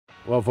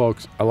Well,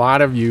 folks, a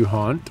lot of you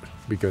hunt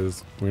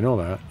because we know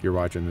that you're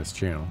watching this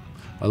channel.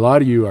 A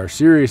lot of you are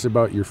serious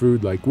about your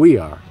food like we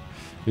are.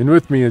 And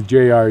with me is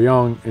JR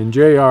Young, and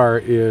JR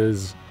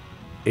is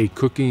a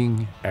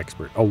cooking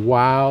expert, a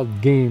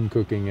wild game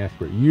cooking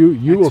expert. You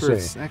will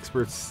say.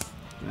 Experts,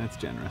 that's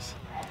generous.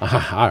 All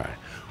right.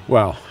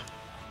 Well,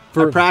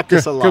 I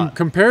practice a lot.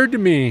 Compared to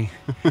me,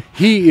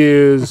 he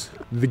is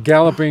the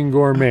galloping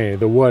gourmet,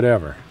 the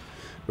whatever.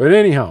 But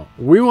anyhow,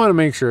 we want to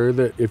make sure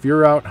that if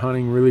you're out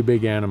hunting really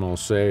big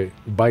animals, say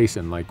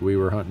bison like we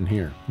were hunting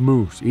here,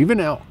 moose, even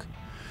elk,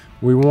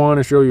 we want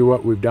to show you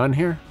what we've done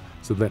here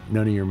so that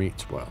none of your meat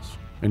spoils.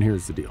 And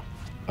here's the deal.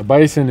 A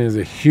bison is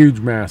a huge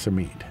mass of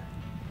meat.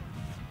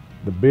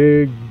 The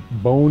big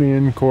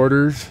bone-in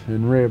quarters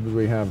and ribs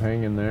we have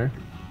hanging there.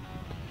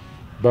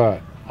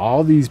 But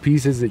all these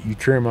pieces that you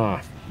trim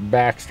off,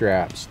 back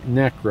straps,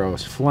 neck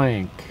roast,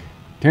 flank,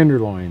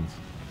 tenderloins,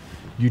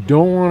 you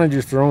don't want to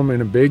just throw them in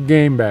a big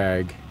game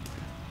bag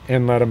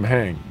and let them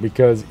hang,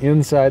 because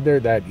inside there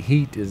that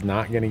heat is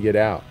not going to get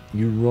out.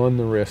 You run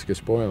the risk of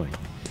spoiling.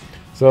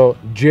 So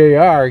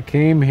JR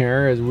came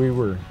here as we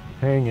were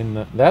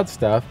hanging that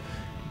stuff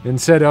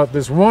and set out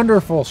this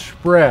wonderful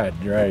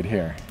spread right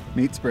here.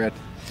 Meat spread.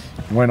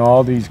 When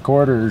all these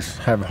quarters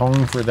have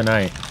hung for the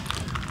night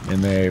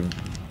and they've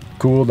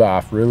cooled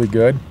off really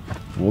good,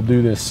 we'll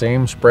do this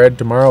same spread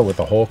tomorrow with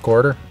a whole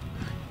quarter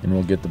and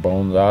we'll get the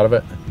bones out of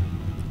it.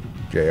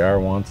 JR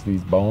wants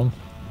these bones,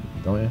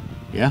 don't you?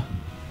 Yeah.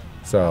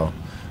 So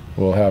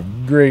we'll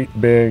have great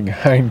big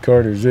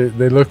hindquarters.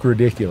 They look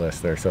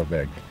ridiculous, they're so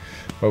big.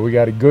 But we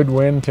got a good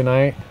wind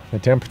tonight. The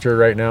temperature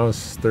right now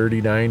is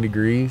 39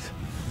 degrees.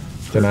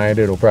 Tonight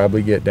it'll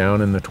probably get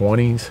down in the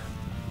 20s.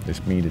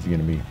 This meat is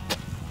gonna be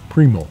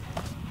primo.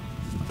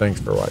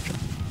 Thanks for watching.